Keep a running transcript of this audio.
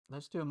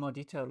Let's do a more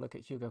detailed look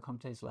at Hugo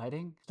Comte's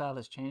lighting. Style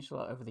has changed a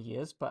lot over the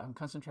years, but I'm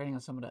concentrating on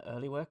some of the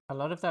early work. A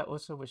lot of that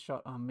also was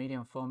shot on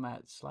medium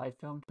format slide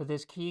film, but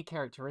there's key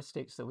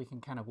characteristics that we can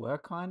kind of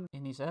work on.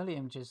 In these early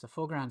images, the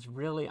foreground's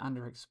really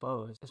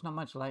underexposed. There's not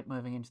much light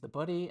moving into the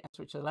body,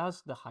 which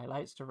allows the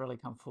highlights to really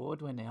come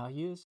forward when they are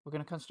used. We're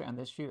going to concentrate on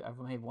this shoot. I've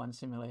made one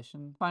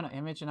simulation. Final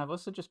image, and I've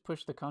also just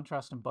pushed the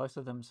contrast in both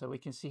of them so we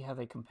can see how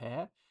they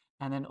compare.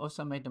 And then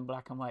also made them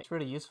black and white. It's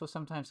really useful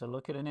sometimes to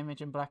look at an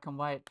image in black and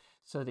white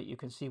so that you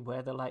can see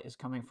where the light is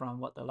coming from,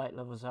 what the light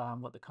levels are,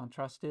 and what the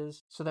contrast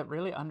is. So that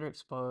really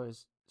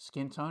underexposed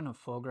skin tone of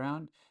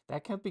foreground,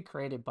 that can be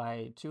created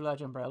by two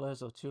large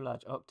umbrellas or two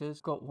large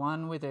octas. Got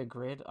one with a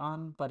grid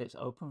on, but it's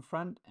open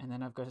front, and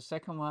then I've got a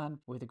second one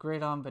with a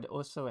grid on, but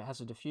also it has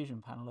a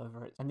diffusion panel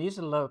over it. And these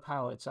are low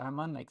powered, so I'm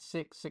on like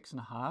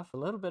 6.5. A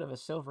little bit of a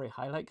silvery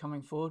highlight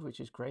coming forward, which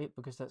is great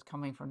because that's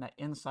coming from that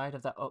inside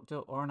of that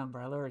octa or an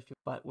umbrella.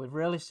 But we're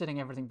really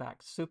sitting everything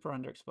back, super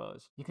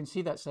underexposed. You can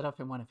see that set up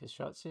in one of his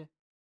shots here.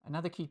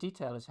 Another key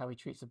detail is how he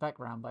treats the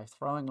background by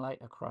throwing light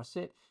across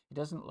it. He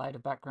doesn't light a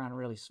background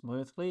really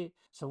smoothly.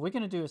 So we're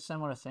going to do a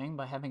similar thing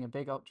by having a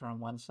big octa on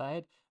one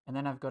side, and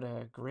then I've got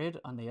a grid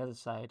on the other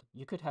side.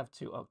 You could have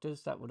two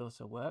octas, that would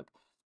also work,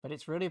 but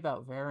it's really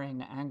about varying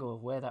the angle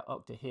of where that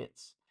octa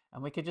hits.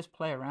 And we could just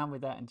play around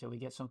with that until we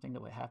get something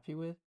that we're happy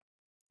with.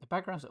 The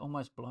background's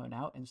almost blown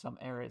out in some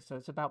areas, so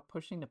it's about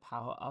pushing the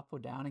power up or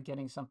down and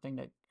getting something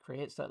that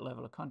creates that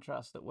level of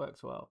contrast that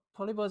works well.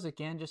 Polybars,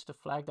 again, just to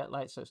flag that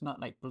light so it's not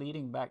like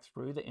bleeding back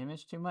through the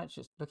image too much.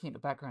 Just looking at the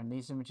background in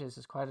these images,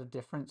 there's quite a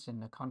difference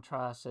in the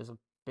contrast. There's a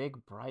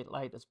big bright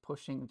light that's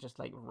pushing, just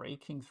like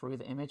raking through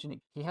the image, and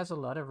he has a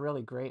lot of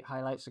really great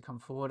highlights that come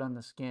forward on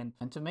the skin.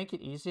 And to make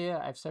it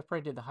easier, I've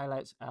separated the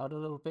highlights out a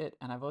little bit,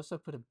 and I've also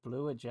put a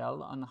bluer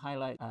gel on the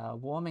highlight,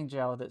 warming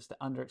gel that's the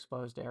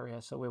underexposed area.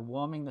 So we're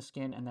warming the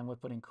skin and then we're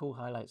putting cool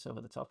highlights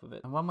over the top of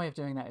it. And one way of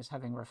doing that is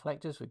having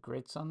reflectors with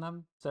grids on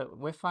them. So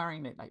we're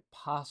firing it like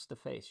past the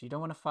face. You don't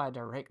want to fire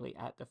directly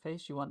at the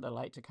face. You want the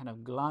light to kind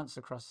of glance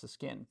across the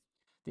skin.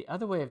 The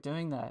other way of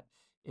doing that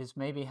is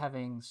maybe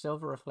having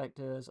silver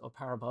reflectors or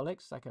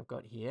parabolics like I've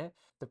got here.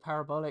 The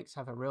parabolics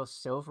have a real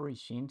silvery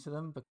sheen to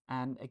them.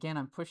 And again,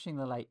 I'm pushing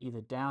the light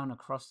either down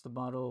across the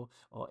model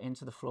or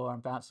into the floor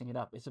and bouncing it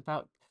up. It's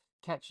about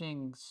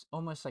catching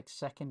almost like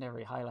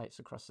secondary highlights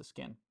across the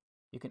skin.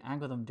 You can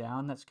angle them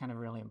down, that's kind of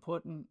really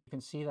important. You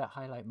can see that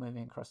highlight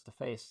moving across the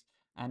face.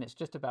 And it's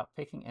just about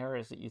picking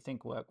areas that you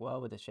think work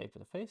well with the shape of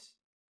the face.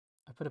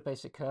 I put a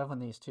basic curve on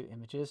these two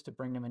images to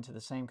bring them into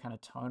the same kind of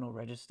tonal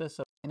register.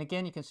 And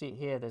again, you can see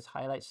here, there's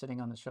highlights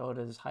sitting on the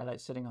shoulders,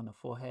 highlights sitting on the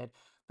forehead,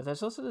 but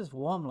there's also this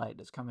warm light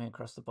that's coming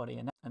across the body.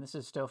 And this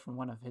is still from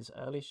one of his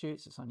early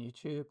shoots. It's on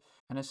YouTube.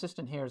 An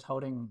assistant here is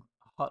holding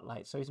hot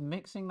light. So he's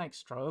mixing like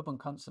strobe and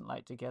constant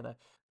light together.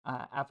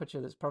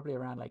 Aperture that's probably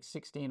around like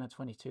 16 or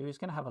 22 is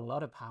going to have a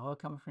lot of power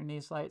coming from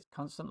these lights.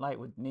 Constant light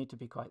would need to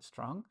be quite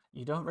strong.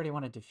 You don't really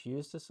want to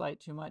diffuse this light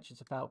too much.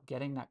 It's about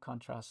getting that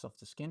contrast off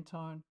the skin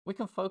tone. We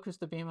can focus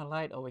the beam of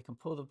light or we can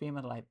pull the beam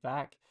of light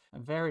back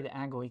and vary the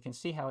angle. You can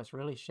see how it's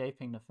really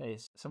shaping the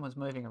face. Someone's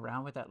moving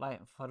around with that light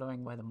and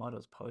following where the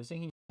model's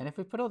posing. And if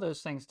we put all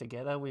those things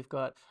together, we've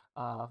got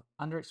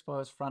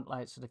underexposed front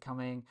lights that are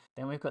coming.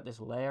 Then we've got this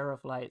layer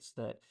of lights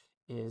that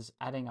is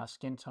adding our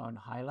skin tone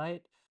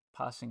highlight.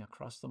 Passing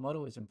across the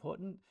model is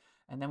important.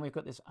 And then we've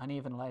got this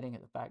uneven lighting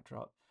at the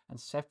backdrop and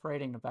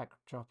separating the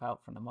backdrop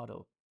out from the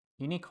model.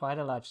 You need quite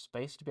a large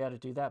space to be able to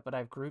do that, but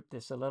I've grouped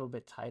this a little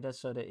bit tighter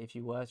so that if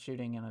you were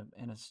shooting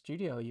in a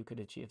studio, you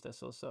could achieve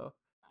this also.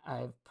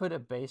 I've put a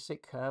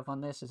basic curve on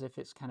this as if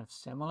it's kind of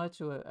similar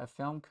to a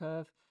film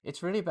curve.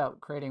 It's really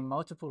about creating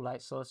multiple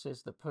light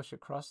sources that push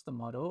across the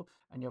model,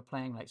 and you're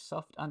playing like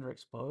soft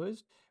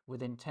underexposed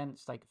with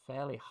intense, like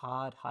fairly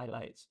hard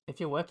highlights. If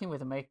you're working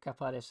with a makeup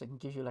artist that can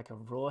give you like a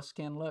raw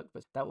skin look,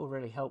 but that will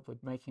really help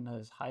with making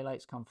those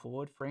highlights come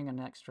forward, bring an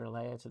extra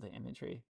layer to the imagery.